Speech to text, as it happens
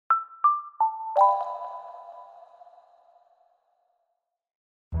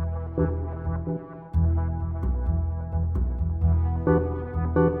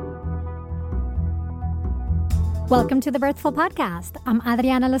Welcome to the Birthful Podcast. I'm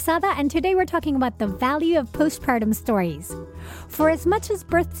Adriana Lozada, and today we're talking about the value of postpartum stories. For as much as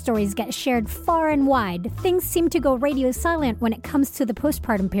birth stories get shared far and wide, things seem to go radio silent when it comes to the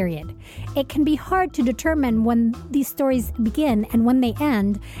postpartum period. It can be hard to determine when these stories begin and when they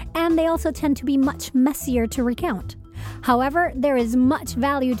end, and they also tend to be much messier to recount. However, there is much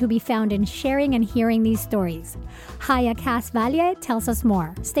value to be found in sharing and hearing these stories. Haya Cass-Valier tells us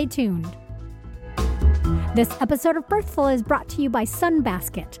more. Stay tuned. This episode of Birthful is brought to you by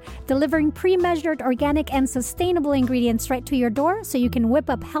Sunbasket, delivering pre-measured organic and sustainable ingredients right to your door so you can whip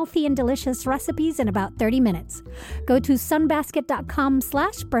up healthy and delicious recipes in about 30 minutes. Go to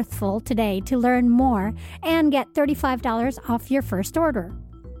sunbasket.com/birthful today to learn more and get $35 off your first order.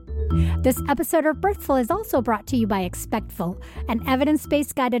 This episode of Birthful is also brought to you by Expectful, an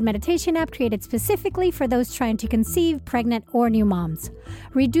evidence-based guided meditation app created specifically for those trying to conceive, pregnant, or new moms.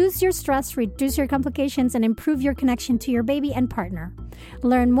 Reduce your stress, reduce your complications, and improve your connection to your baby and partner.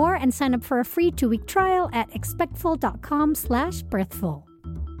 Learn more and sign up for a free 2-week trial at expectful.com/birthful.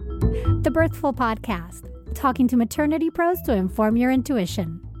 The Birthful Podcast, talking to maternity pros to inform your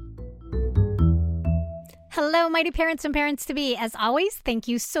intuition. Hello, mighty parents and parents-to-be. As always, thank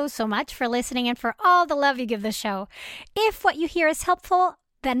you so much for listening and for all the love you give the show. If what you hear is helpful,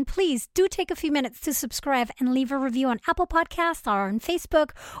 then please do take a few minutes to subscribe and leave a review on Apple Podcasts or on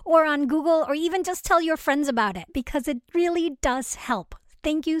Facebook or on Google, or even just tell your friends about it, because it really does help.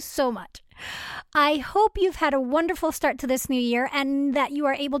 Thank you so much. I hope you've had a wonderful start to this new year and that you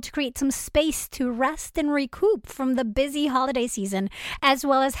are able to create some space to rest and recoup from the busy holiday season, as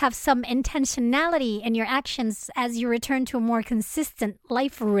well as have some intentionality in your actions as you return to a more consistent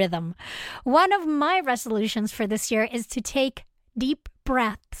life rhythm. One of my resolutions for this year is to take deep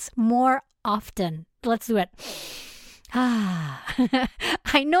breaths more often. Let's do it.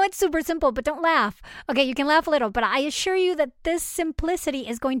 I know it's super simple, but don't laugh. Okay, you can laugh a little, but I assure you that this simplicity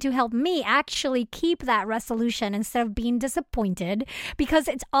is going to help me actually keep that resolution instead of being disappointed, because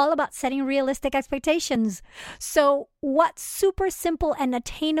it's all about setting realistic expectations. So what super simple and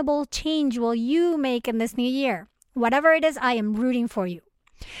attainable change will you make in this new year? Whatever it is, I am rooting for you.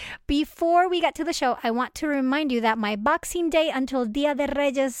 Before we get to the show, I want to remind you that my Boxing Day until Dia de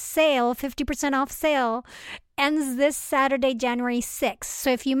Reyes sale, 50% off sale, ends this Saturday, January 6th.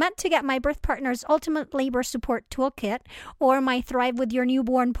 So if you meant to get my Birth Partners Ultimate Labor Support Toolkit or my Thrive with Your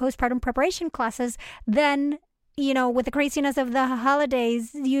Newborn Postpartum Preparation classes, then, with the craziness of the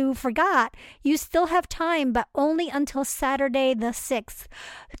holidays, you forgot, you still have time, but only until Saturday the 6th.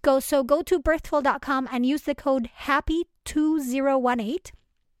 Go to birthful.com and use the code HAPPY2018.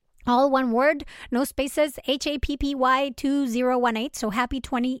 All one word, no spaces, HAPPY 2018, so happy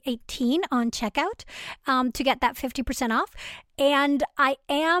 2018 on checkout to get that 50% off. And I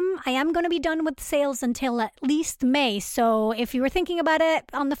am going to be done with sales until at least May, so if you were thinking about it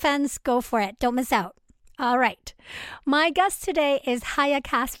on the fence, go for it. Don't miss out. All right. My guest today is Haya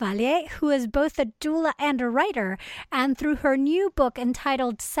Cass-Valier, who is both a doula and a writer. And through her new book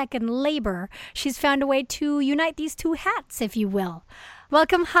entitled Second Labor, she's found a way to unite these two hats, if you will.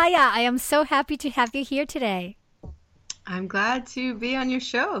 Welcome, Haya. I am so happy to have you here today. I'm glad to be on your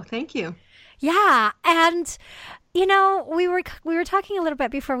show. Thank you. Yeah. And, we were talking a little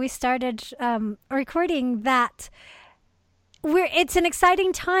bit before we started recording that it's an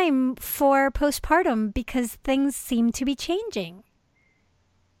exciting time for postpartum because things seem to be changing.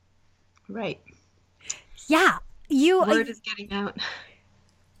 Right. Yeah. Word is getting out.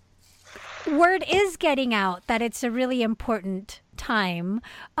 Word is getting out that it's a really important time.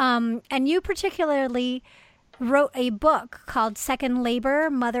 And you particularly wrote a book called Second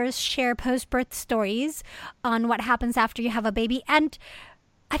Labor, Mothers Share Post-Birth Stories on what happens after you have a baby. And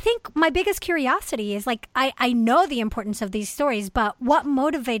I think my biggest curiosity is, I know the importance of these stories, but what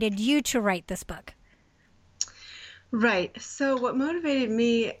motivated you to write this book? Right. So what motivated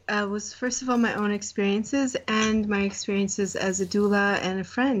me was, first of all, my own experiences and my experiences as a doula and a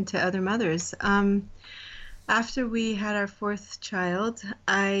friend to other mothers. After we had our fourth child,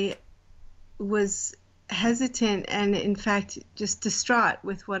 I was hesitant and, in fact, just distraught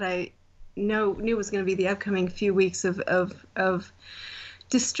with what I knew was going to be the upcoming few weeks of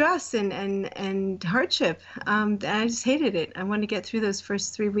distress and hardship. And I just hated it. I wanted to get through those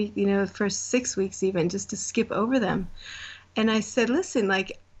first 3 weeks, first 6 weeks even, just to skip over them. And I said, listen,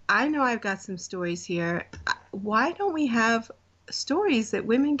 I know I've got some stories here. Why don't we have stories that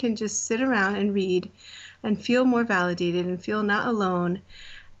women can just sit around and read and feel more validated and feel not alone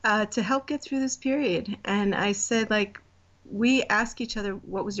to help get through this period. And I said, like, we ask each other,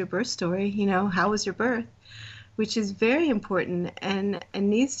 what was your birth story? You know, how was your birth? Which is very important and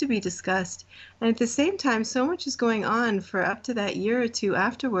needs to be discussed. And at the same time, so much is going on for up to that year or two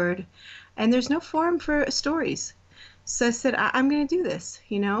afterward, and there's no forum for stories. So I said, I'm going to do this,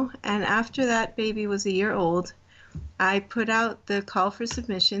 you know? And after that baby was a year old, I put out the call for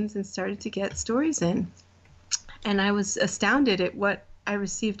submissions and started to get stories in. And I was astounded at what I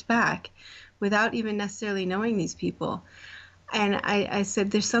received back without even necessarily knowing these people. And I said,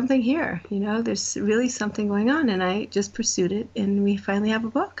 there's something here, you know, there's really something going on. And I just pursued it, and we finally have a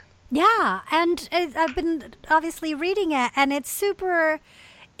book. Yeah, and I've been obviously reading it, and it's super,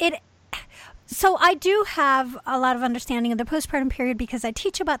 so I do have a lot of understanding of the postpartum period because I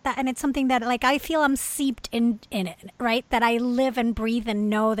teach about that, and it's something that, like, I feel I'm seeped in it, right? That I live and breathe and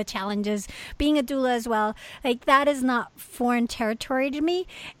know the challenges. Being a doula as well, like, that is not foreign territory to me.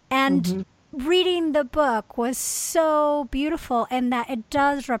 And reading the book was so beautiful in that it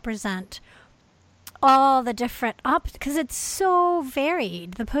does represent all the different because it's so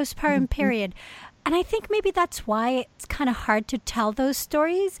varied, the postpartum period. And I think maybe that's why it's kind of hard to tell those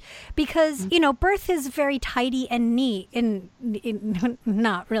stories because, you know, birth is very tidy and neat in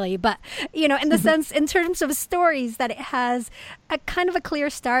not really, but, you know, in the sense, in terms of stories, that it has a kind of a clear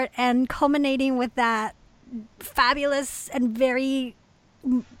start and culminating with that fabulous and very,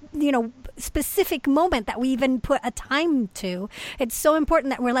 you know, specific moment that we even put a time to. It's so important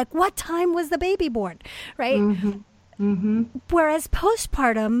that we're like, what time was the baby born, right? Whereas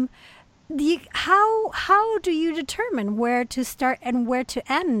postpartum, how do you determine where to start and where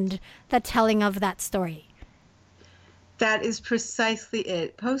to end the telling of that story? That is precisely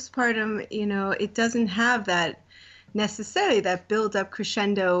it. Postpartum, you know, it doesn't have that necessarily that build up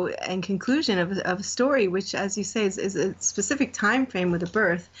crescendo and conclusion of a story, which, as you say, is a specific time frame with a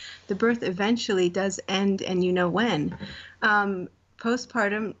birth. The birth eventually does end, and you know when.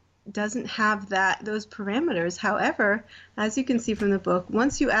 Postpartum doesn't have those parameters. However, as you can see from the book,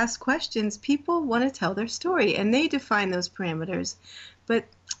 once you ask questions, people want to tell their story, and they define those parameters. But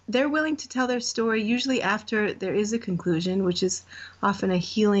they're willing to tell their story usually after there is a conclusion, which is often a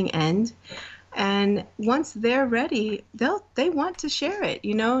healing end. And once they're ready, they want to share it.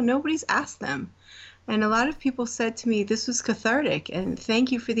 You know, nobody's asked them. And a lot of people said to me, this was cathartic, and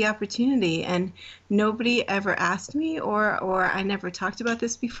thank you for the opportunity. And nobody ever asked me, or I never talked about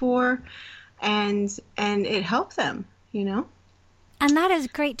this before. And it helped them, you know? And that is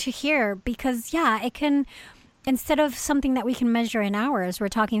great to hear because, yeah, it can, instead of something that we can measure in hours, we're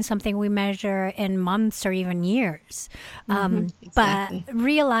talking something we measure in months or even years. Exactly. But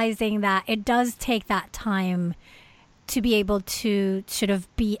realizing that it does take that time to be able to sort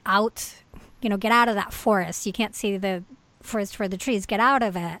of be out, you know, get out of that forest. You can't see the forest for the trees. Get out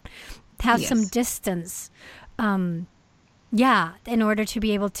of it. Have some distance. In order to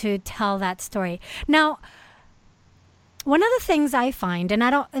be able to tell that story. Now, one of the things I find, and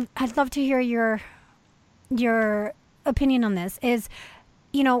I'd love to hear your opinion on this, is,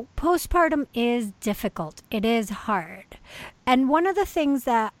 you know, postpartum is difficult. It is hard. And one of the things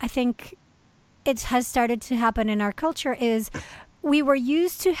that I think it has started to happen in our culture is we were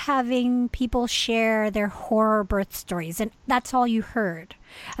used to having people share their horror birth stories, and that's all you heard.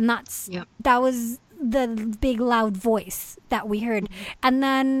 And that was the big loud voice that we heard. And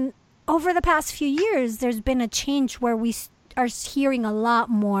then over the past few years, there's been a change where we are hearing a lot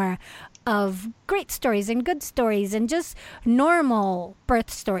more of great stories and good stories and just normal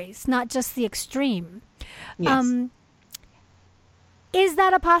birth stories, not just the extreme. Yes. Is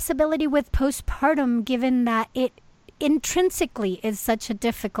that a possibility with postpartum, given that it intrinsically is such a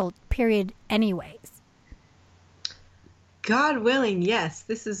difficult period anyways? God willing, yes.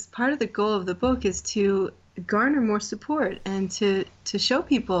 This is part of the goal of the book, is to garner more support and to show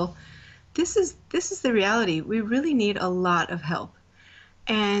people this is the reality. We really need a lot of help.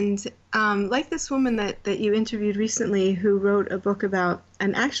 And like this woman that you interviewed recently, who wrote a book about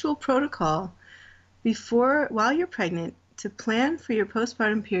an actual protocol while you're pregnant to plan for your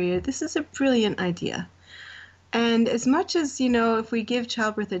postpartum period, this is a brilliant idea. And as much as, you know, if we give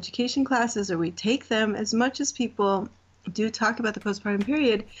childbirth education classes or we take them, as much as people do talk about the postpartum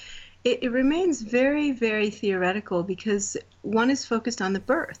period, it remains very, very theoretical because one is focused on the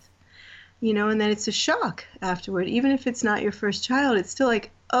birth, you know, and then it's a shock afterward. Even if it's not your first child, it's still like,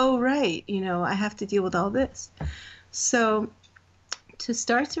 oh, right, you know, I have to deal with all this. So to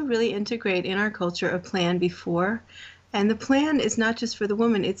start to really integrate in our culture a plan before, and the plan is not just for the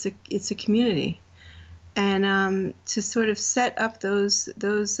woman, it's a community. And to sort of set up those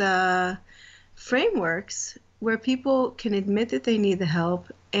frameworks where people can admit that they need the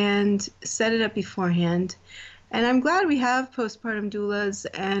help and set it up beforehand. And I'm glad we have postpartum doulas,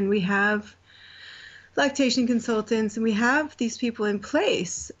 and we have lactation consultants, and we have these people in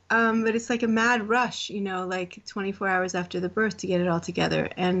place. But it's like a mad rush, like 24 hours after the birth to get it all together.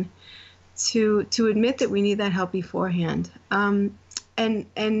 And to admit that we need that help beforehand. And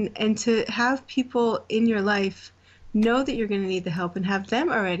to have people in your life know that you're going to need the help and have them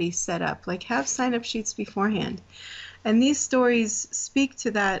already set up, like have sign-up sheets beforehand. And these stories speak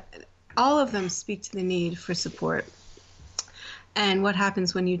to that. All of them speak to the need for support and what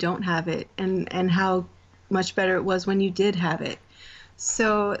happens when you don't have it, and how much better it was when you did have it.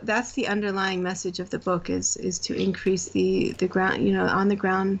 So that's the underlying message of the book, is to increase the ground, on the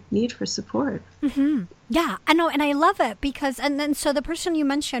ground need for support. Mm-hmm. Yeah, I know, and I love it because, and then so the person you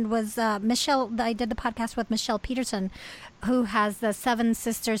mentioned was Michelle. I did the podcast with Michelle Peterson, who has the 7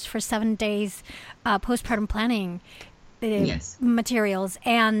 Sisters for 7 Days postpartum planning Yes. materials,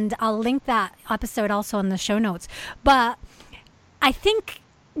 and I'll link that episode also in the show notes. But I think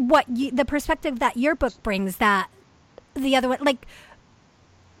the perspective that your book brings, that the other one, like,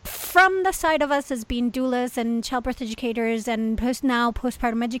 from the side of us as being doulas and childbirth educators and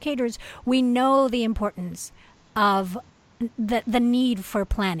postpartum educators, we know the importance of the need for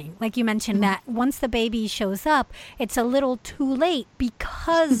planning. Like you mentioned, that once the baby shows up, it's a little too late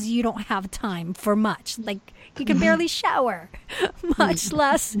because you don't have time for much. Like, you can barely shower, much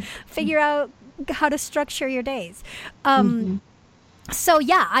less figure out how to structure your days. So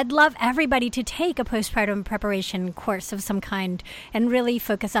yeah, I'd love everybody to take a postpartum preparation course of some kind and really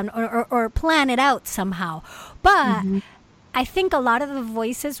focus on or plan it out somehow. But I think a lot of the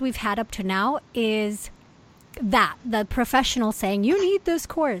voices we've had up to now is that the professional saying, you need this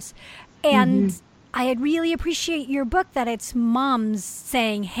course. And I really appreciate your book that it's moms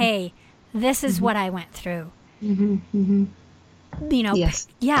saying, hey, this is what I went through. Yes.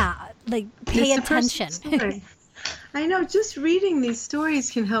 Like pay attention. I know, just reading these stories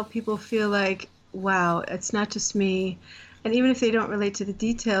can help people feel like, wow, it's not just me. And even if they don't relate to the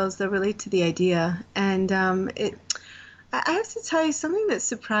details, they'll relate to the idea. And I have to tell you, something that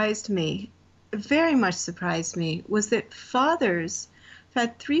surprised me, very much surprised me, was that fathers, I've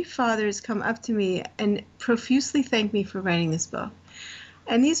had 3 fathers come up to me and profusely thank me for writing this book.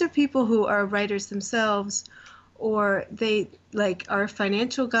 And these are people who are writers themselves, or they are a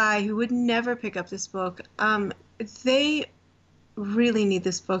financial guy who would never pick up this book. They really need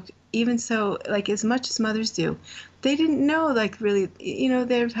this book, even so, as much as mothers do. They didn't know, really,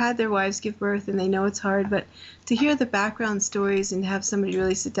 they've had their wives give birth and they know it's hard, but to hear the background stories and have somebody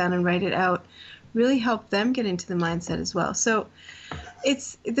really sit down and write it out really helped them get into the mindset as well. So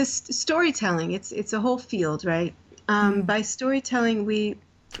it's this storytelling, it's a whole field, right? By storytelling, we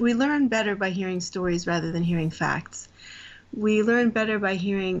learn better by hearing stories rather than hearing facts. We learn better by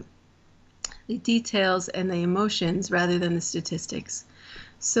hearing the details and the emotions rather than the statistics.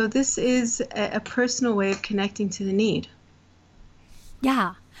 So this is a personal way of connecting to the need.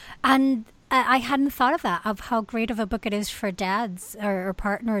 Yeah. And I hadn't thought of that, of how great of a book it is for dads or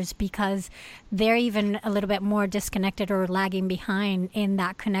partners, because they're even a little bit more disconnected or lagging behind in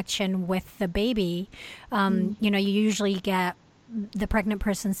that connection with the baby. You usually get the pregnant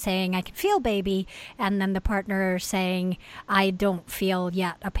person saying, I can feel baby, and then the partner saying, I don't feel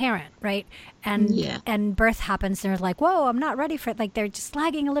yet a parent, right? And birth happens, and they're like, whoa, I'm not ready for it. Like, they're just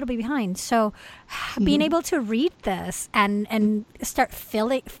lagging a little bit behind. So being able to read this and start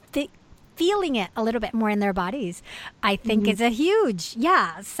feeling it a little bit more in their bodies, I think is a huge,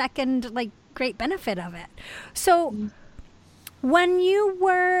 second, great benefit of it. So when you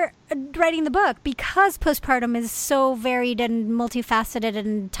were writing the book, because postpartum is so varied and multifaceted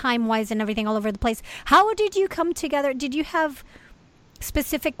and time-wise and everything all over the place, how did you come together? Did you have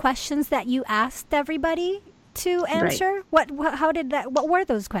specific questions that you asked everybody to answer? Right. What were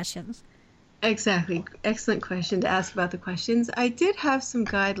those questions? Exactly. Excellent question to ask about the questions. I did have some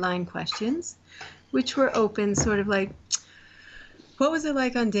guideline questions, which were open, sort of like, what was it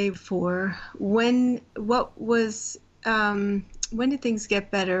like on day 4? When did things get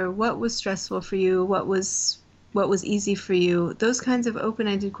better? What was stressful for you? What was easy for you? Those kinds of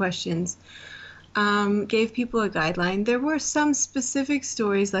open-ended questions gave people a guideline. There were some specific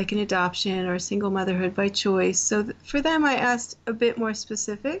stories, like an adoption or single motherhood by choice. So for them, I asked a bit more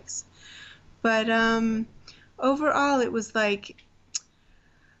specifics. But overall, it was like,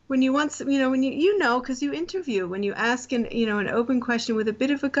 when you want, because you interview, when you ask an open question with a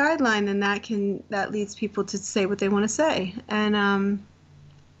bit of a guideline, then that leads people to say what they want to say. And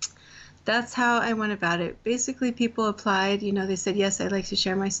that's how I went about it. Basically, people applied, they said, yes, I'd like to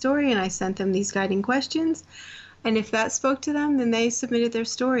share my story. And I sent them these guiding questions. And if that spoke to them, then they submitted their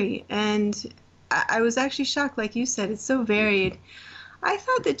story. And I was actually shocked, like you said, it's so varied. I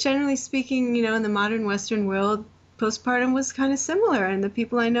thought that generally speaking, in the modern Western world, postpartum was kind of similar, and the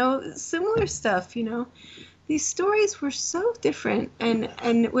people I know, similar stuff. These stories were so different,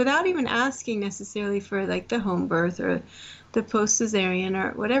 and without even asking necessarily for like the home birth or the post cesarean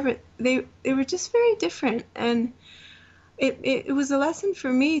or whatever, they were just very different. And it was a lesson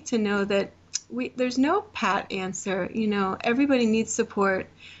for me to know that there's no pat answer. Everybody needs support,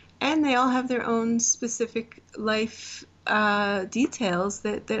 and they all have their own specific life details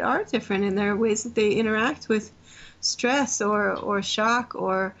that are different, and there are ways that they interact with stress or shock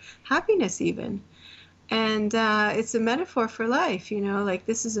or happiness even. And it's a metaphor for life, like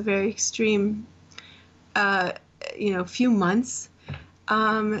this is a very extreme, few months,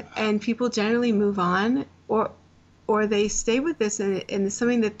 and people generally move on, or they stay with this, and it's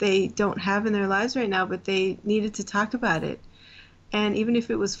something that they don't have in their lives right now, but they needed to talk about it. And even if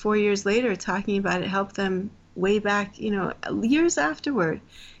it was 4 years later, talking about it helped them way back, years afterward,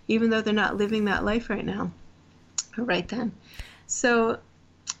 even though they're not living that life right now or right then. So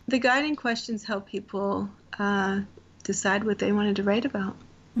the guiding questions help people decide what they wanted to write about.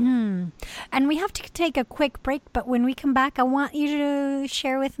 And we have to take a quick break, but when we come back, I want you to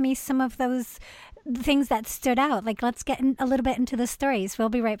share with me some of those things that stood out. Like, let's get a little bit into the stories. We'll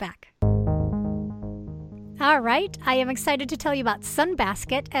be right back. All right, I am excited to tell you about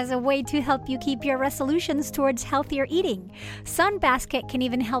Sunbasket as a way to help you keep your resolutions towards healthier eating. Sunbasket can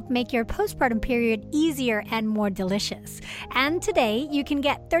even help make your postpartum period easier and more delicious. And today, you can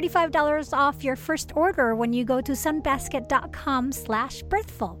get $35 off your first order when you go to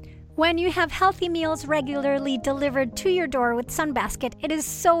sunbasket.com/birthful. When you have healthy meals regularly delivered to your door with Sunbasket, it is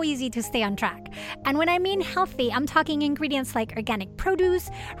so easy to stay on track. And when I mean healthy, I'm talking ingredients like organic produce,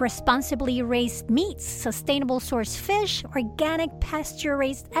 responsibly raised meats, sustainable source fish, organic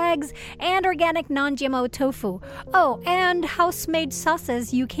pasture-raised eggs, and organic non-GMO tofu. Oh, and house-made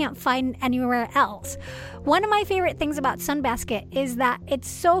sauces you can't find anywhere else. One of my favorite things about Sunbasket is that it's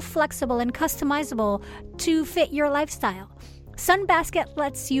so flexible and customizable to fit your lifestyle. Sunbasket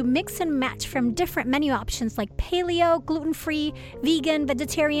lets you mix and match from different menu options like paleo, gluten-free, vegan,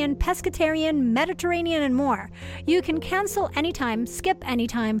 vegetarian, pescatarian, Mediterranean, and more. You can cancel anytime, skip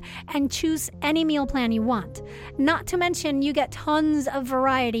anytime, and choose any meal plan you want. Not to mention, you get tons of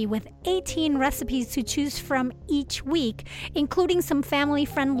variety with 18 recipes to choose from each week, including some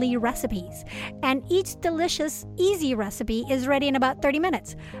family-friendly recipes. And each delicious, easy recipe is ready in about 30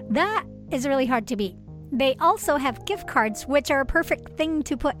 minutes. That is really hard to beat. They also have gift cards, which are a perfect thing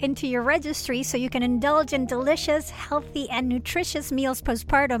to put into your registry so you can indulge in delicious, healthy, and nutritious meals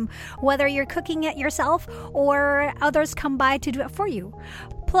postpartum, whether you're cooking it yourself or others come by to do it for you.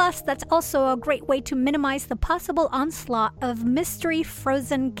 Plus, that's also a great way to minimize the possible onslaught of mystery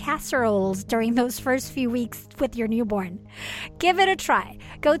frozen casseroles during those first few weeks with your newborn. Give it a try.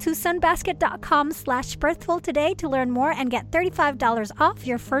 Go to sunbasket.com/birthful today to learn more and get $35 off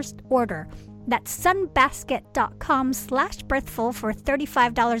your first order. That's sunbasket.com/birthful for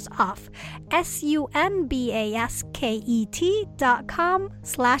 $35 off.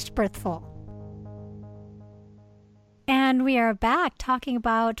 sunbasket.com/birthful. And we are back talking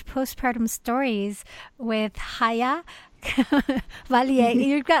about postpartum stories with Haya Valier.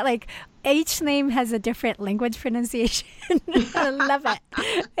 You've got each name has a different language pronunciation. I love it.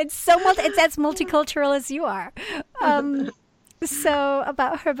 It's as multicultural as you are. So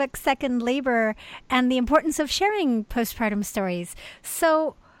about her book, Second Labor, and the importance of sharing postpartum stories.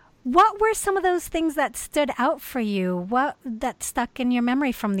 So what were some of those things that stood out for you? What that stuck in your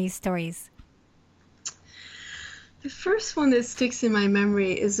memory from these stories? The first one that sticks in my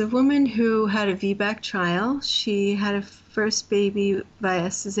memory is a woman who had a VBAC trial. She had a first baby by a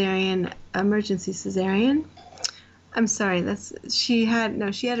emergency cesarean. I'm sorry, she had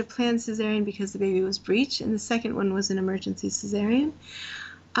a planned cesarean because the baby was breech, and the second one was an emergency cesarean.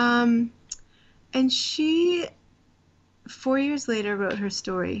 And she, 4 years later, wrote her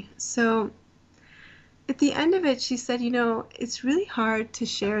story. So at the end of it, she said, it's really hard to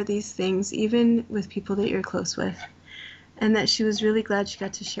share these things, even with people that you're close with, and that she was really glad she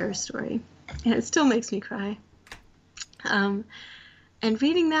got to share her story. And it still makes me cry. And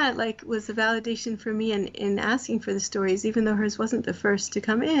reading that was a validation for me in asking for the stories, even though hers wasn't the first to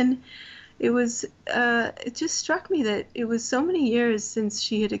come in. It just struck me that it was so many years since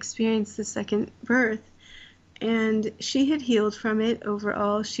she had experienced the second birth, and she had healed from it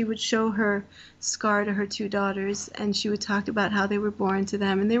overall. She would show her scar to her two daughters, and she would talk about how they were born to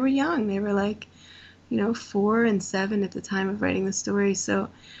them, and they were young. They were 4 and 7 at the time of writing the story. So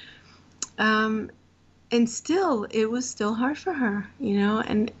and still, it was still hard for her,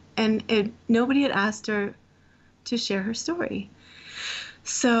 nobody had asked her to share her story.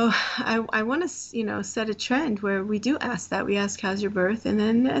 So I want to, set a trend where we do ask that. We ask, how's your birth? And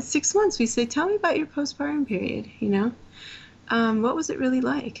then at 6 months, we say, tell me about your postpartum period, what was it really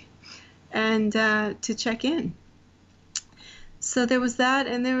like? And to check in. So there was that,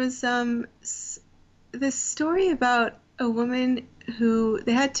 and there was this story about a woman who,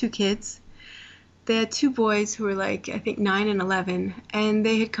 they had 2 kids. They had 2 boys who were like, I think 9 and 11, and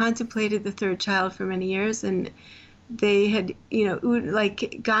they had contemplated the 3rd child for many years, and they had,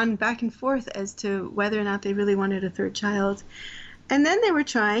 gone back and forth as to whether or not they really wanted a 3rd child. And then they were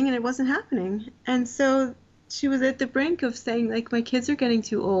trying, and it wasn't happening. And so she was at the brink of saying, like, my kids are getting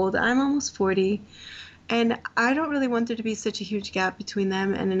too old. I'm almost 40, and I don't really want there to be such a huge gap between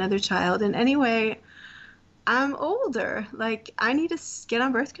them and another child. And anyway, I'm older. Like, I need to get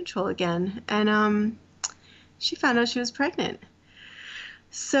on birth control again. And she found out she was pregnant.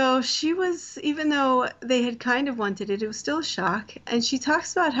 So she was, even though they had kind of wanted it, it was still a shock. And she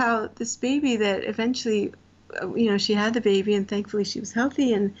talks about how this baby that eventually, she had the baby, and thankfully she was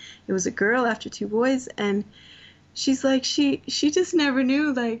healthy, and it was a girl after 2 boys. And she's like, she just never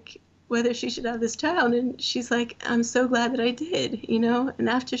knew, like, whether she should have this child. And she's like, I'm so glad that I did, And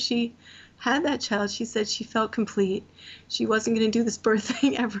after she had that child, she said she felt complete. She wasn't going to do this birth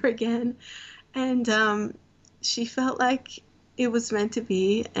thing ever again. And she felt like it was meant to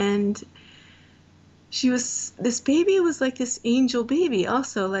be. And this baby was like this angel baby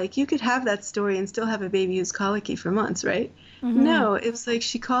also. Like, you could have that story and still have a baby who's colicky for months, right? Mm-hmm. No, it was like,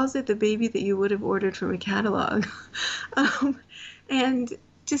 she calls it the baby that you would have ordered from a catalog. And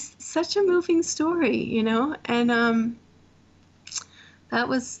just such a moving story, and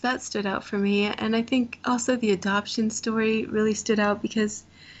that stood out for me. And I think also the adoption story really stood out, because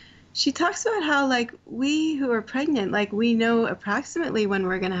she talks about how, like, we who are pregnant, like, we know approximately when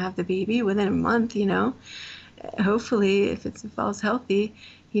we're going to have the baby, within a month, hopefully, if it falls healthy,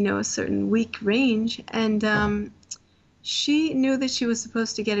 a certain week range. And she knew that she was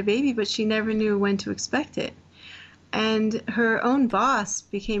supposed to get a baby, but she never knew when to expect it. And her own boss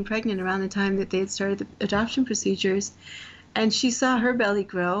became pregnant around the time that they had started the adoption procedures. And she saw her belly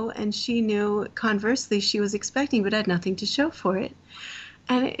grow, and she knew, conversely, she was expecting but had nothing to show for it.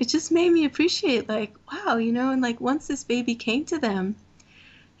 And it just made me appreciate, like, wow, and like, once this baby came to them,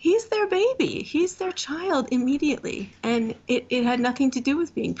 he's their baby. He's their child immediately. And it had nothing to do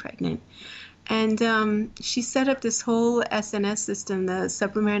with being pregnant. And she set up this whole SNS system, the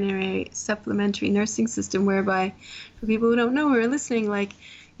supplementary nursing system, whereby, for people who don't know who are listening, like,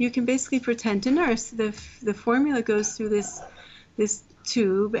 you can basically pretend to nurse. The formula goes through this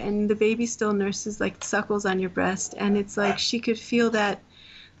tube, and the baby still nurses, like, suckles on your breast. And it's like she could feel that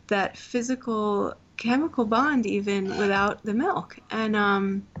physical chemical bond even without the milk.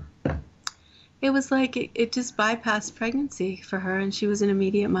 And it was like it just bypassed pregnancy for her, and she was an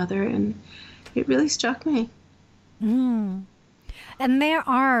immediate mother, and it really struck me. And there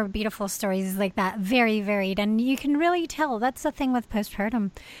are beautiful stories like that, very varied, and you can really tell. That's the thing with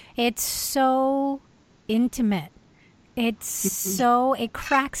postpartum. It's so intimate. It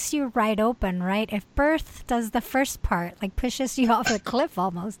cracks you right open, right? If birth does the first part, like, pushes you off a cliff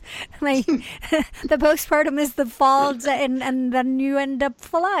almost, like, the postpartum is the falls, and then you end up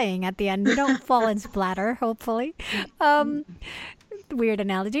flying at the end. You don't fall and splatter, hopefully. Weird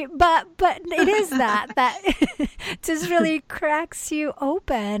analogy, but it is that just really cracks you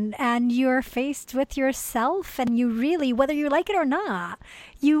open, and you're faced with yourself, and you really, whether you like it or not,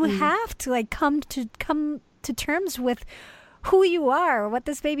 you have to, like, come to terms with who you are, what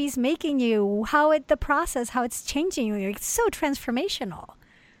this baby's making you, the process, how it's changing you. It's so transformational.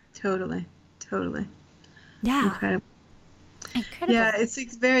 Totally. Yeah. Incredible. Incredible. Yeah, it's a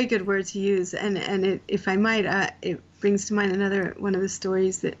very good word to use, and it, if I might, it brings to mind another one of the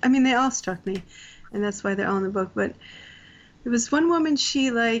stories that, I mean, they all struck me, and that's why they're all in the book. But there was one woman,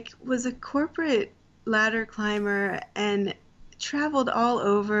 she, like, was a corporate ladder climber and traveled all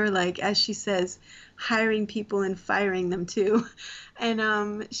over, like, as she says, hiring people and firing them too.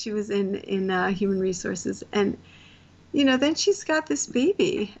 And she was in human resources, and then she's got this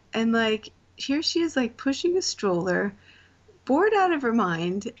baby, and, like, here she is, like, pushing a stroller, bored out of her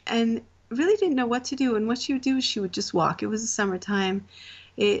mind, and really didn't know what to do. And what she would do is she would just walk. It was the summertime,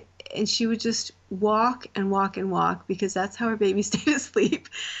 and she would just walk and walk and walk, because that's how her baby stayed asleep.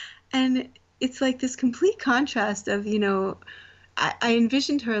 And it's like this complete contrast of, I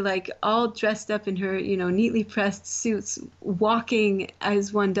envisioned her, like, all dressed up in her, neatly pressed suits, walking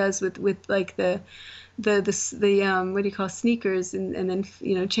as one does with like the what do you call sneakers, and then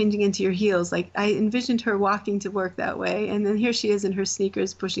changing into your heels. Like I envisioned her walking to work that way, and then here she is in her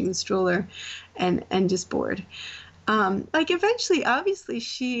sneakers pushing the stroller, and just bored. Like eventually, obviously,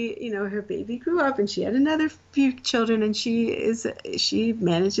 her baby grew up and she had another few children, and she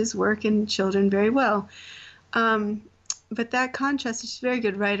manages work and children very well. But that contrast, she's a very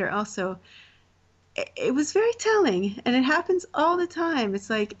good writer also. It was very telling, and it happens all the time. It's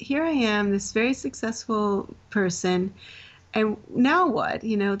like, here I am, this very successful person, and now what?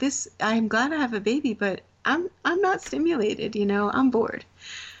 I'm glad I have a baby, but I'm not stimulated, I'm bored.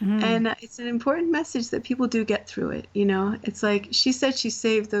 And it's an important message that people do get through it. It's like she said she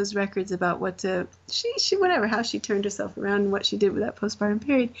saved those records about how she turned herself around and what she did with that postpartum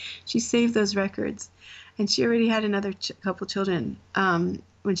period. She saved those records, and she already had another couple children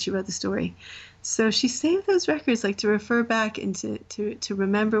when she wrote the story. So she saved those records, like to refer back and to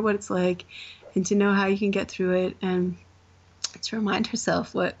remember what it's like, and to know how you can get through it, and to remind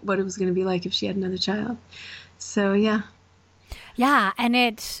herself what it was going to be like if she had another child. So yeah. Yeah,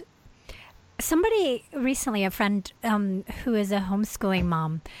 and somebody recently, a friend who is a homeschooling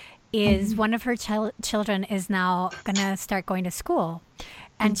mom, is one of her children is now going to start going to school.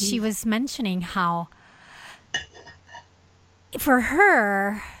 And she was mentioning how for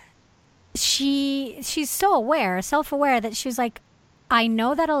her, she's so self-aware that she was like, I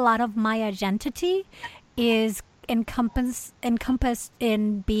know that a lot of my identity is encompassed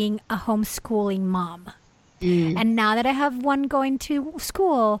in being a homeschooling mom. And now that I have one going to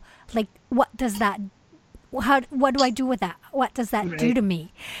school, like, what do I do with that? What does that do to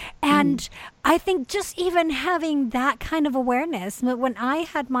me? And I think just even having that kind of awareness, when I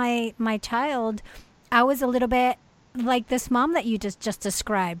had my child, I was a little bit like this mom that you just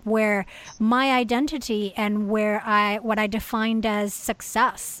described, where my identity and what I defined as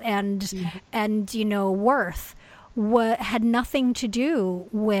success and worth had nothing to do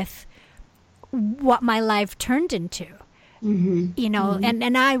with what my life turned into.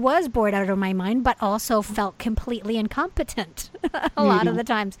 And I was bored out of my mind, but also felt completely incompetent a lot of the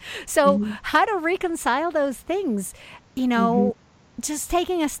times. So how to reconcile those things, just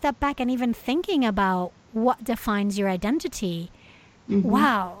taking a step back and even thinking about what defines your identity.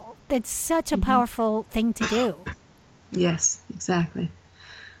 Wow, it's such a powerful thing to do. Yes, exactly.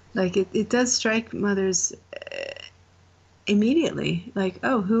 Like it does strike mothers immediately, like,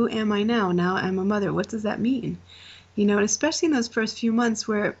 oh, who am I now? Now I'm a mother. What does that mean? And especially in those first few months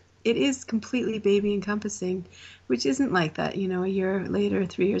where it is completely baby encompassing, which isn't like that, a year later,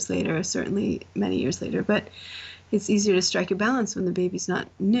 3 years later, or certainly many years later. But it's easier to strike a balance when the baby's not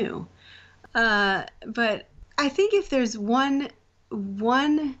new. But I think if there's one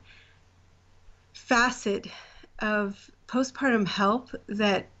facet of postpartum help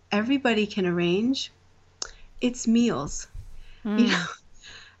that everybody can arrange, it's meals.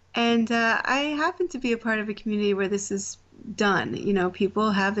 And I happen to be a part of a community where this is done.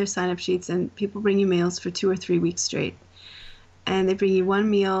 People have their sign-up sheets, and people bring you meals for 2 or 3 weeks straight. And they bring you one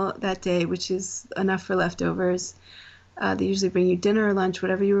meal that day, which is enough for leftovers. They usually bring you dinner or lunch,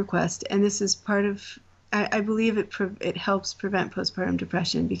 whatever you request. And this is part of, I believe it helps prevent postpartum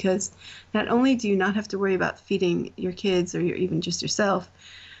depression, because not only do you not have to worry about feeding your kids or even just yourself,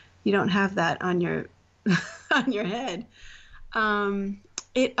 you don't have that on your on your head.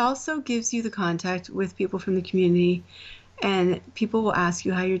 It also gives you the contact with people from the community, and people will ask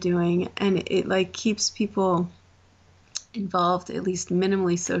you how you're doing, and it keeps people involved, at least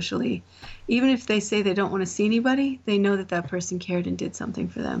minimally socially. Even if they say they don't want to see anybody, they know that person cared and did something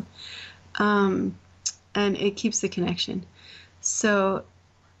for them. And it keeps the connection. So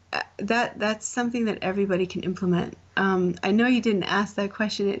that's something that everybody can implement. I know you didn't ask that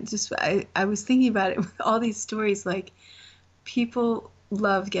question. I was thinking about it with all these stories. Like, people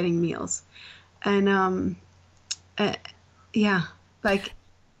love getting meals, and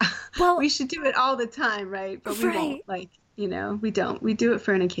well, we should do it all the time, right? But we won't. We don't. We do it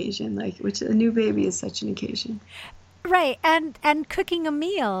for an occasion, which a new baby is such an occasion, right? And cooking a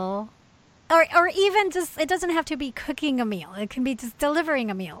meal. Or even just, it doesn't have to be cooking a meal. It can be just delivering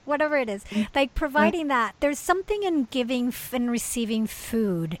a meal, whatever it is. Like providing that. There's something in giving and receiving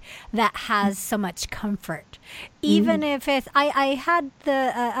food that has so much comfort. Even if it's, I had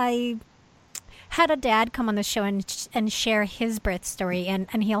a dad come on the show and share his birth story.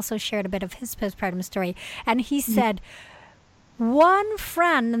 And he also shared a bit of his postpartum story. And he said, one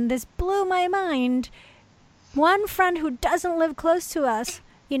friend, and this blew my mind, one friend who doesn't live close to us,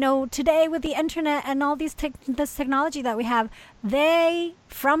 today with the internet and all this technology that we have, they,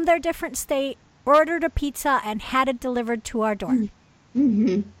 from their different state, ordered a pizza and had it delivered to our door.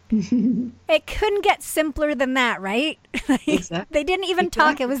 It couldn't get simpler than that, right? Exactly. They didn't even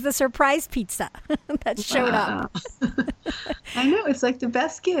talk. It was the surprise pizza that showed up. I know, it's like the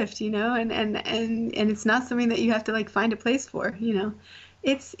best gift, and it's not something that you have to like find a place for,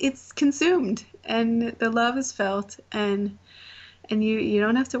 It's consumed and the love is felt, and you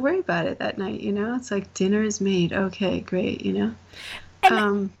don't have to worry about it that night, It's like dinner is made. Okay, great,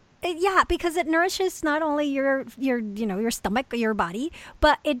 And yeah, because it nourishes not only your stomach, your body,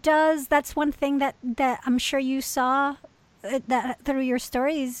 but it does. That's one thing that I'm sure you saw that through your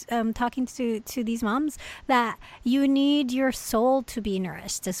stories, talking to these moms, that you need your soul to be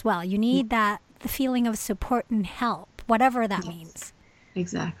nourished as well. You need the feeling of support and help, whatever that means.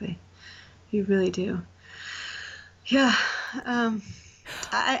 Exactly, you really do. Yeah,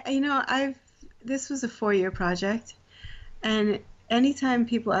 this was a 4-year project, and anytime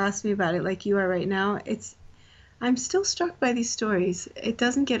people ask me about it, like you are right now, I'm still struck by these stories. It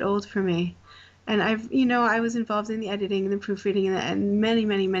doesn't get old for me. And I was involved in the editing and the proofreading and many,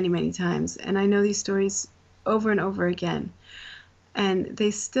 many, many, many times. And I know these stories over and over again. And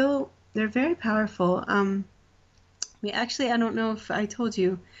they're very powerful. I don't know if I told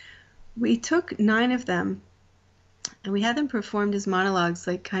you, we took 9 of them and we had them performed as monologues,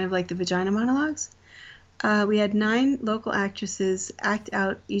 like kind of like the vagina monologues. We had 9 local actresses act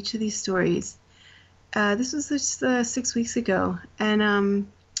out each of these stories. This was just 6 weeks ago. And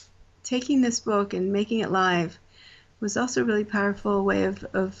taking this book and making it live was also a really powerful way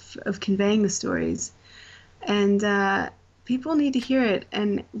of conveying the stories. And people need to hear it.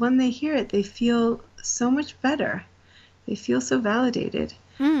 And when they hear it, they feel so much better. They feel so validated.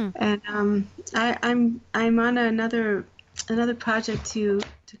 And I'm on another project to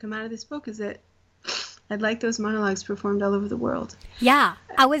come out of this book, is that I'd like those monologues performed all over the world. Yeah.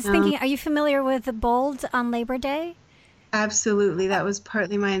 I was thinking, are you familiar with the Bold on Labor Day? Absolutely. That was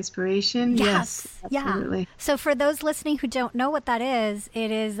partly my inspiration. Yes, absolutely. Yeah. So for those listening who don't know what that is,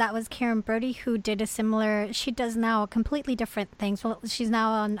 that was Karen Brody who did a similar, she does now completely different things. Well, she's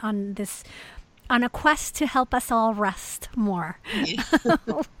now on a quest to help us all rest more. Yeah.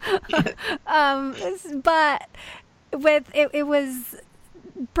 But it was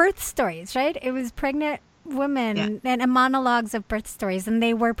birth stories, right? It was pregnant women and monologues of birth stories, and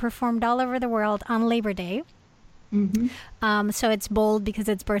they were performed all over the world on Labor Day. Mm-hmm. So it's bold because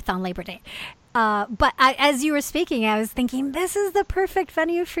it's birth on Labor Day. But as you were speaking, I was thinking, this is the perfect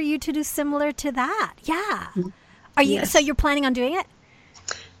venue for you to do similar to that. Yeah. Are you? Yes. So you're planning on doing it?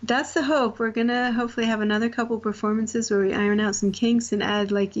 That's the hope. We're going to hopefully have another couple performances where we iron out some kinks and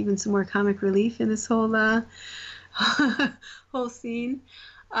add like even some more comic relief in this whole whole scene.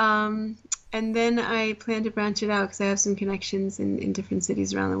 And then I plan to branch it out because I have some connections in different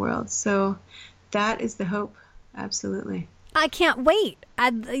cities around the world. So that is the hope. Absolutely. I can't wait.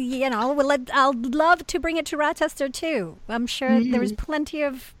 I'd love to bring it to Rochester too. I'm sure there's plenty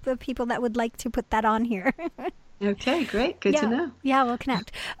of the people that would like to put that on here. Okay, great. Good to know. Yeah, we'll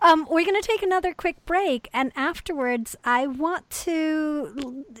connect. We're going to take another quick break, and afterwards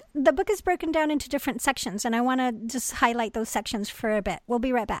the book is broken down into different sections, and I want to just highlight those sections for a bit. We'll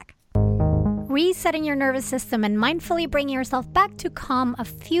be right back. Resetting your nervous system and mindfully bringing yourself back to calm a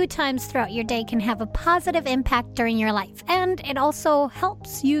few times throughout your day can have a positive impact during your life, and it also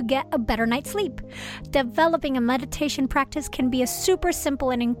helps you get a better night's sleep. Developing a meditation practice can be a super simple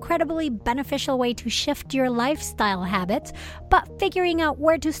and incredibly beneficial way to shift your lifestyle habits, but figuring out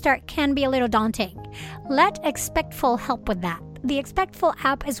where to start can be a little daunting. Let Expectful help with that. The Expectful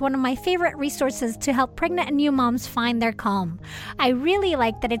app is one of my favorite resources to help pregnant and new moms find their calm. I really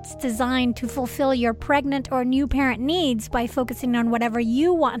like that it's designed to fulfill your pregnant or new parent needs by focusing on whatever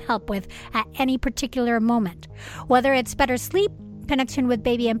you want help with at any particular moment. Whether it's better sleep, connection with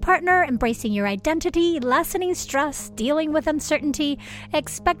baby and partner, embracing your identity, lessening stress, dealing with uncertainty,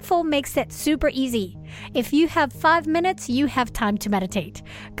 Expectful makes it super easy. If you have 5 minutes, you have time to meditate.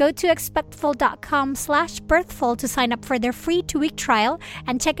 Go to expectful.com/birthful to sign up for their free 2-week trial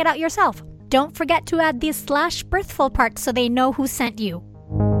and check it out yourself. Don't forget to add the /birthful part so they know who sent you.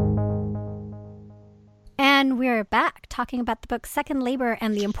 And we're back talking about the book Second Labor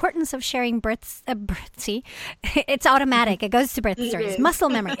and the importance of sharing births. See, it's automatic. It goes to birth stories. Muscle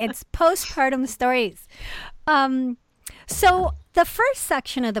memory. It's postpartum stories. So the first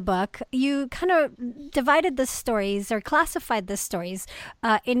section of the book, you kind of divided the stories or classified the stories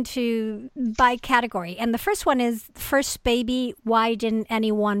by category. And the first one is First Baby, Why Didn't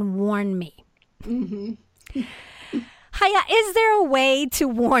Anyone Warn Me? Mm-hmm. Haya, is there a way to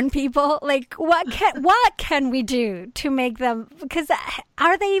warn people? Like, what can we do to make them? Because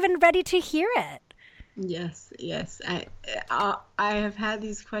are they even ready to hear it? Yes, yes. I have had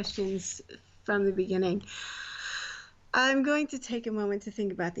these questions from the beginning. I'm going to take a moment to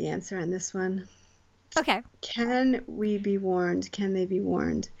think about the answer on this one. Okay. Can we be warned? Can they be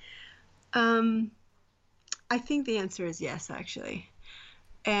warned? I think the answer is yes, actually.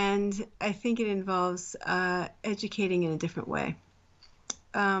 And I think it involves educating in a different way.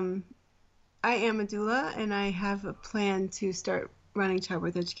 I am a doula, and I have a plan to start running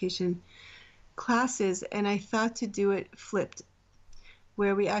childbirth education classes, and I thought to do it flipped,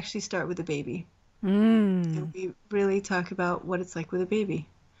 where we actually start with a baby. And we really talk about what it's like with a baby.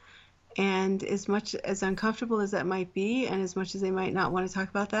 And as much as uncomfortable as that might be, and as much as they might not want to talk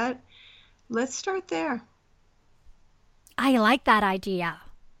about that, let's start there. I like that idea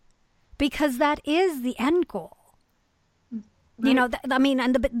because that is the end goal. Right. You know, I mean,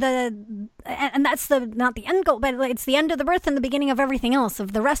 and and that's not the end goal, but it's the end of the birth and the beginning of everything else,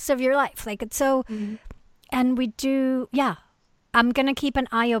 of the rest of your life. Like, it's so, and we do, yeah. I'm gonna keep an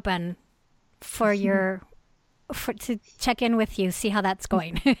eye open for to check in with you, see how that's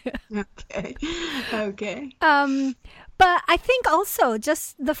going. Okay. But I think also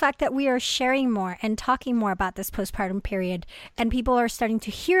just the fact that we are sharing more and talking more about this postpartum period, and people are starting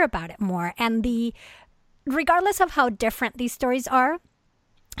to hear about it more, and regardless of how different these stories are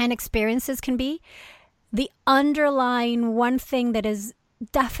and experiences can be, the underlying one thing that is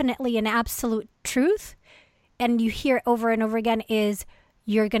definitely an absolute truth, and you hear over and over again, is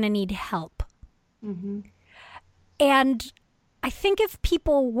you're going to need help. And I think if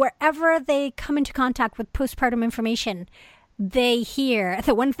people, wherever they come into contact with postpartum information, they hear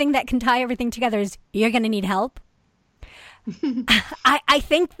the one thing that can tie everything together is you're going to need help. I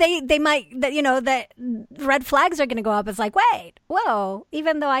think they might, that, you know, that red flags are going to go up. It's like, wait, whoa,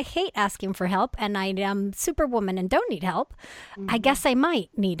 even though I hate asking for help and I am superwoman and don't need help, I guess I might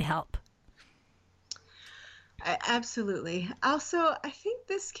need help. Absolutely. Also, I think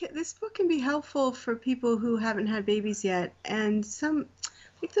this book can be helpful for people who haven't had babies yet. And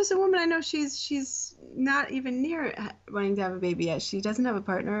like, there's a woman I know, she's not even near wanting to have a baby yet. She doesn't have a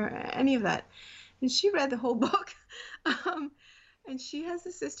partner, any of that. And she read the whole book. And she has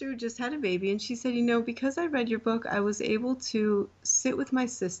a sister who just had a baby. And she said, you know, because I read your book, I was able to sit with my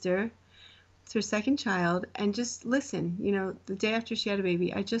sister, it's her second child, and just listen. You know, the day after she had a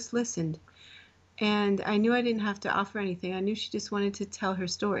baby, I just listened. And I knew I didn't have to offer anything. I knew she just wanted to tell her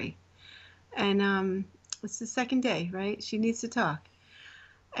story. And it's the second day, right? She needs to talk.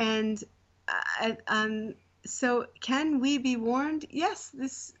 And so can we be warned?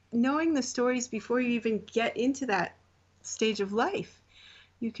 Yes, knowing the stories before you even get into that stage of life,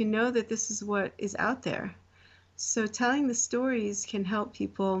 you can know that this is what is out there. So telling the stories can help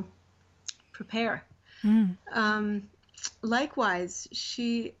people prepare. Likewise,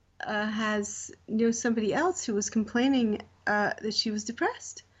 she knew somebody else who was complaining that she was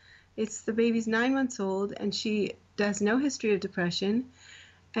depressed. It's the baby's 9 months old, and she has no history of depression,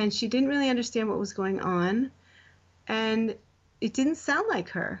 and she didn't really understand what was going on, and it didn't sound like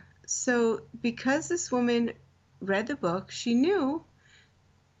her. So because this woman read the book, she knew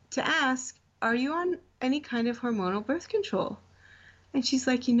to ask, are you on any kind of hormonal birth control? And she's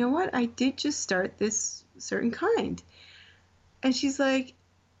like, you know what? I did just start this certain kind. And she's like,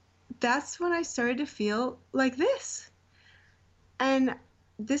 that's when I started to feel like this. And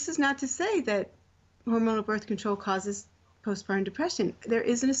this is not to say that hormonal birth control causes postpartum depression. There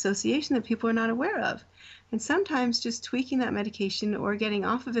is an association that people are not aware of. And sometimes just tweaking that medication or getting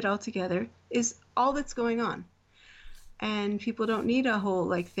off of it altogether is all that's going on. And people don't need a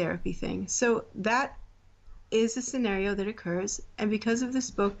whole therapy thing. So that is a scenario that occurs. And because of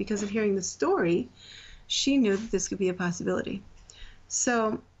this book, because of hearing the story, she knew that this could be a possibility.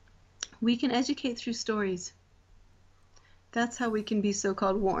 So we can educate through stories. That's how we can be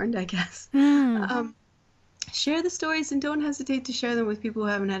so-called warned, I guess. Share the stories, and don't hesitate to share them with people who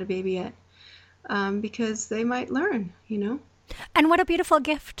haven't had a baby yet, because they might learn, you know. And what a beautiful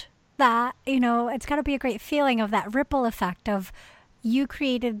gift that, you know, it's got to be a great feeling of that ripple effect of you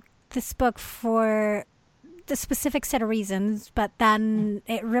created this book for the specific set of reasons, but then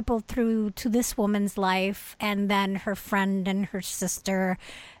it rippled through to this woman's life and then her friend and her sister,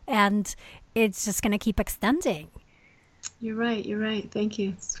 and it's just going to keep extending. You're right. Thank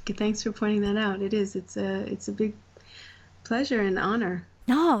you. Thanks for pointing that out. It's a big pleasure and honor.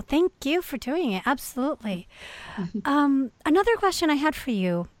 No, thank you for doing it. Absolutely. Another question I had for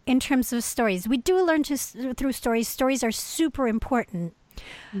you in terms of stories. We do learn through stories. Stories are super important.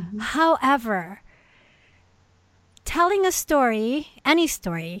 However, telling a story, any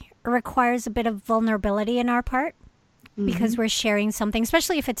story, requires a bit of vulnerability in our part. because we're sharing something,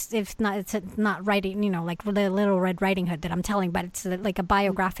 especially if it's not writing, like the Little Red Riding Hood that I'm telling, but it's like a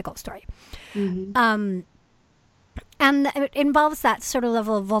biographical story. And it involves that sort of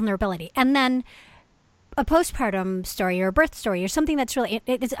level of vulnerability. And then a postpartum story or a birth story or something that's really,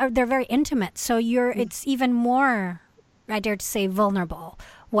 they're very intimate. So it's even more, I dare to say, vulnerable,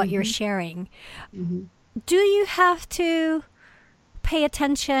 what you're sharing. Do you have to pay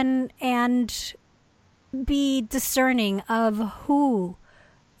attention and be discerning of who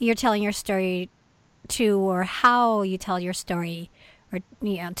you're telling your story to, or how you tell your story, or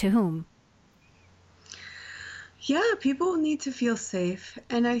to whom? Yeah, people need to feel safe.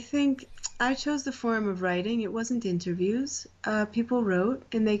 And I think I chose the form of writing. It wasn't interviews. People wrote,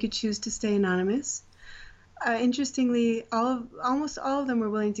 and they could choose to stay anonymous. Interestingly, almost all of them were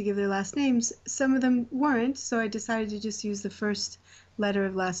willing to give their last names. Some of them weren't, so I decided to just use the first letter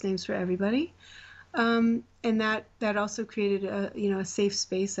of last names for everybody. And that also created a safe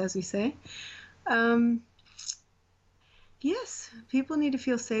space, as we say. Yes, people need to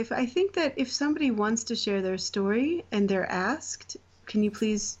feel safe. I think that if somebody wants to share their story and they're asked, can you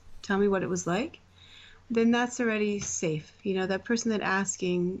please tell me what it was like? Then that's already safe. That person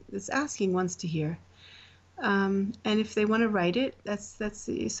that's asking wants to hear. And if they want to write it, that's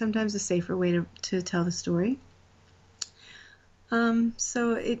sometimes a safer way to tell the story.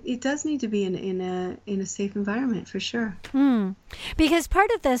 So it does need to be in a safe environment, for sure. Because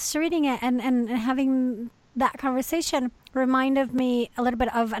part of this, reading it and having that conversation reminded me a little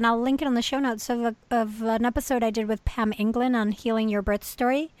bit of, and I'll link it on the show notes, of an episode I did with Pam England on healing your birth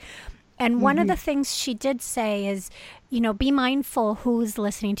story. And one of the things she did say is, be mindful who's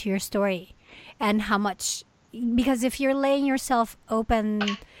listening to your story and how much, because if you're laying yourself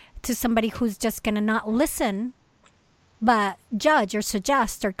open to somebody who's just going to not listen, but judge or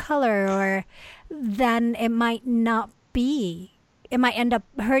suggest or color, or then it might end up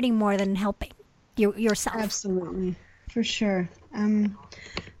hurting more than helping yourself. Absolutely. For sure. I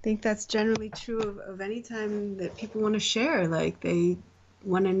think that's generally true of any time that people want to share. Like, they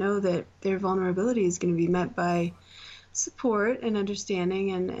want to know that their vulnerability is going to be met by support and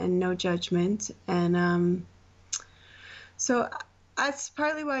understanding and no judgment. And so that's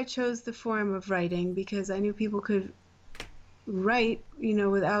partly why I chose the form of writing, because I knew people could write,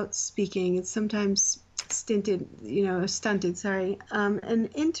 without speaking. It's sometimes stunted. And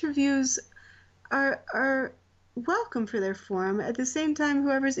interviews are welcome for their form. At the same time,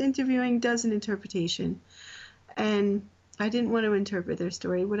 whoever's interviewing does an interpretation. And I didn't want to interpret their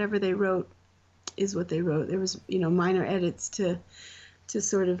story. Whatever they wrote is what they wrote. There was, minor edits to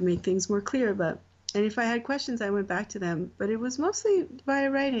sort of make things more clear. And if I had questions, I went back to them. But it was mostly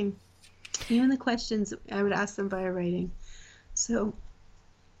via writing. Even the questions, I would ask them via writing. So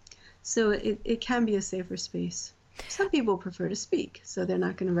it can be a safer space. Some people prefer to speak, so they're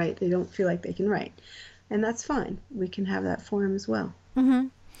not going to write. They don't feel like they can write. And that's fine. We can have that form as well.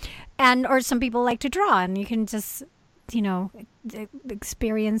 Or some people like to draw, and you can just,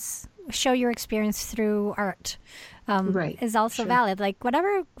 show your experience through art. Right. Is also valid. Like,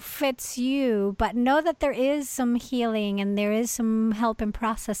 whatever fits you, but know that there is some healing and there is some help in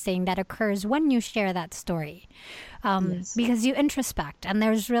processing that occurs when you share that story. Because you introspect, and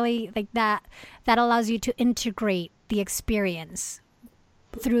there's really like that allows you to integrate the experience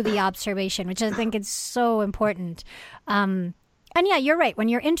through the observation, which I think is so important. And yeah, you're right. When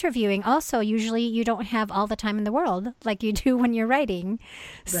you're interviewing, also, usually you don't have all the time in the world like you do when you're writing.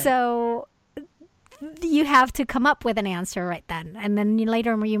 Right. So you have to come up with an answer right then. And then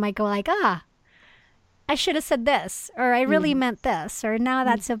later you might go like, I should have said this, or I really meant this, or now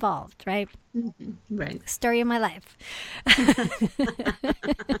that's evolved, right? Right. Story of my life.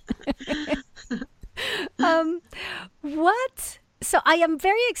 So I am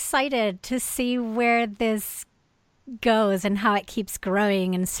very excited to see where this goes and how it keeps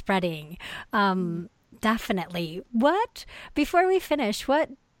growing and spreading. Definitely. Before we finish, what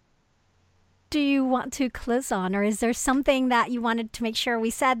do you want to close on? Or is there something that you wanted to make sure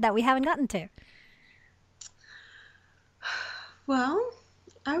we said that we haven't gotten to? Well,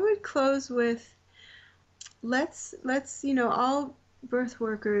 I would close with let's all birth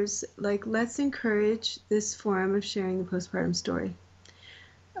workers, let's encourage this form of sharing the postpartum story.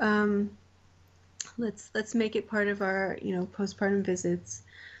 Let's make it part of our postpartum visits.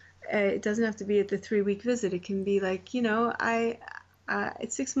 It doesn't have to be at the 3-week visit. It can be it's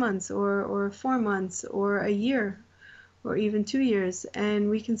 6 months or 4 months or a year or even 2 years, and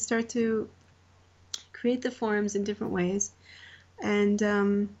we can start to create the forms in different ways.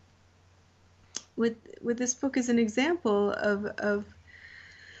 And with this book as an example of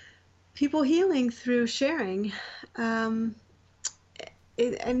people healing through sharing, and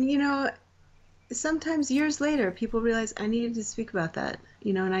sometimes years later, people realize I needed to speak about that,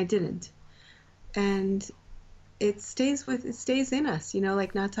 and I didn't. And it stays in us,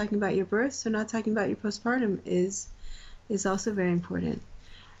 like not talking about your birth, so not talking about your postpartum is also very important.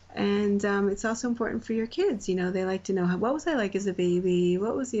 And it's also important for your kids. They like to know what was I like as a baby?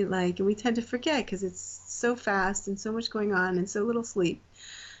 What was it like? And we tend to forget because it's so fast and so much going on and so little sleep.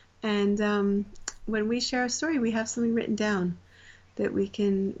 And when we share a story, we have something written down that we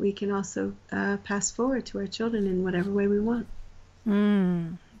can also pass forward to our children in whatever way we want.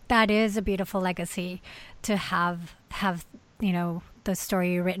 That is a beautiful legacy to have the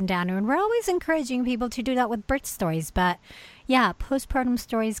story written down. And we're always encouraging people to do that with birth stories. But yeah, postpartum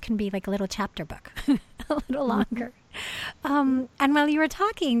stories can be like a little chapter book, a little longer. And while you were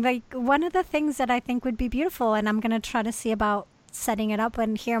talking, like one of the things that I think would be beautiful, and I'm going to try to see about setting it up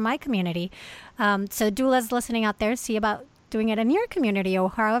and here in my community. So doulas listening out there, see about doing it in your community or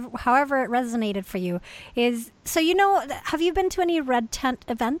however it resonated for you is, so have you been to any red tent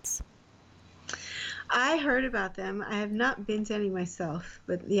events? I heard about them. I have not been to any myself,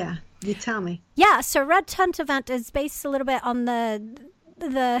 but yeah, you tell me. Yeah, so red tent event is based a little bit on the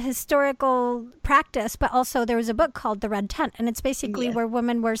historical practice, but also there was a book called The Red Tent, and it's basically where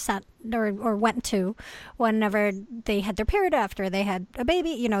women were sent or went to whenever they had their period, after they had a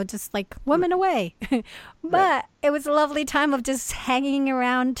baby, just like women away. But it was a lovely time of just hanging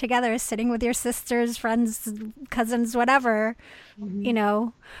around together, sitting with your sisters, friends, cousins, whatever,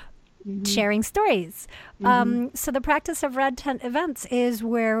 sharing stories. So the practice of red tent events is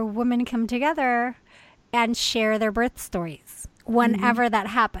where women come together and share their birth stories whenever that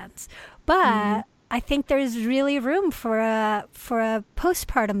happens. But I think there's really room for a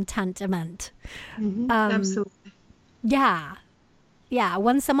postpartum tent event. Absolutely. Yeah,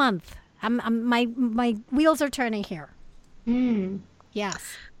 once a month. My wheels are turning here.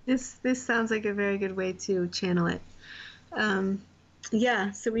 Yes. This sounds like a very good way to channel it. So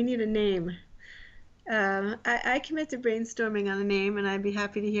we need a name. I commit to brainstorming on a name, and I'd be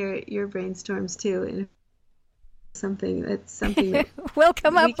happy to hear your brainstorms too. And something that we'll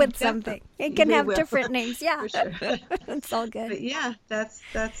come up with something. It can have different names. Yeah, for sure. It's all good. But yeah, that's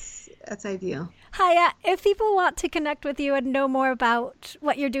ideal. Hi, if people want to connect with you and know more about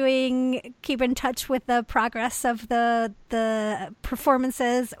what you're doing, keep in touch with the progress of the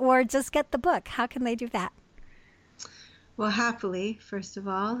performances, or just get the book, how can they do that? Well, happily, first of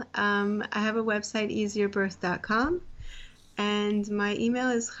all, I have a website, easierbirth.com. And my email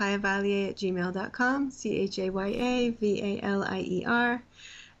is chayavalier@gmail.com, CHAYAVALIER,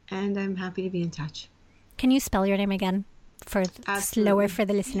 and I'm happy to be in touch. Can you spell your name again for slower for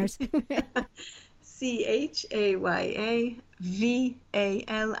the listeners? CHAYAVALIER,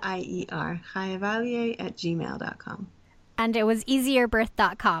 chayavalier@gmail.com. And it was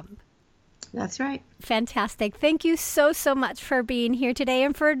easierbirth.com. That's right. Fantastic. Thank you so much for being here today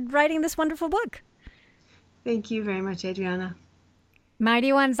and for writing this wonderful book. Thank you very much, Adriana.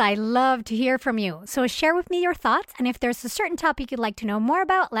 Mighty ones, I love to hear from you. So share with me your thoughts, and if there's a certain topic you'd like to know more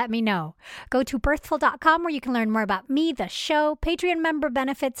about, let me know. Go to birthful.com where you can learn more about me, the show, Patreon member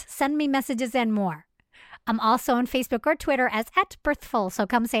benefits, send me messages, and more. I'm also on Facebook or Twitter as @birthful, so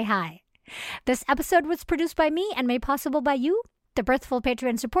come say hi. This episode was produced by me and made possible by you, the Birthful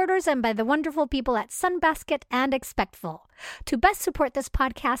Patreon supporters, and by the wonderful people at Sunbasket and Expectful. To best support this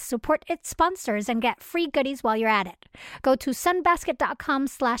podcast, support its sponsors and get free goodies while you're at it. Go to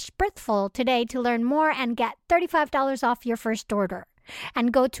sunbasket.com/birthful today to learn more and get $35 off your first order.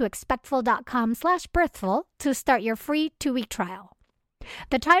 And go to expectful.com/birthful to start your free 2-week trial.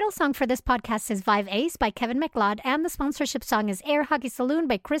 The title song for this podcast is Vive Ace by Kevin MacLeod, and the sponsorship song is Air Hockey Saloon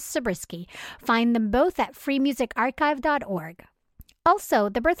by Chris Zabriskie. Find them both at freemusicarchive.org. Also,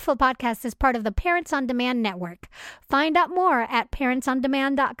 the Birthful podcast is part of the Parents on Demand network. Find out more at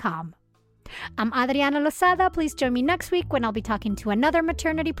parentsondemand.com. I'm Adriana Lozada. Please join me next week when I'll be talking to another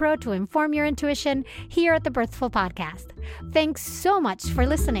maternity pro to inform your intuition here at the Birthful podcast. Thanks so much for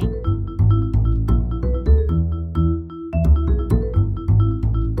listening.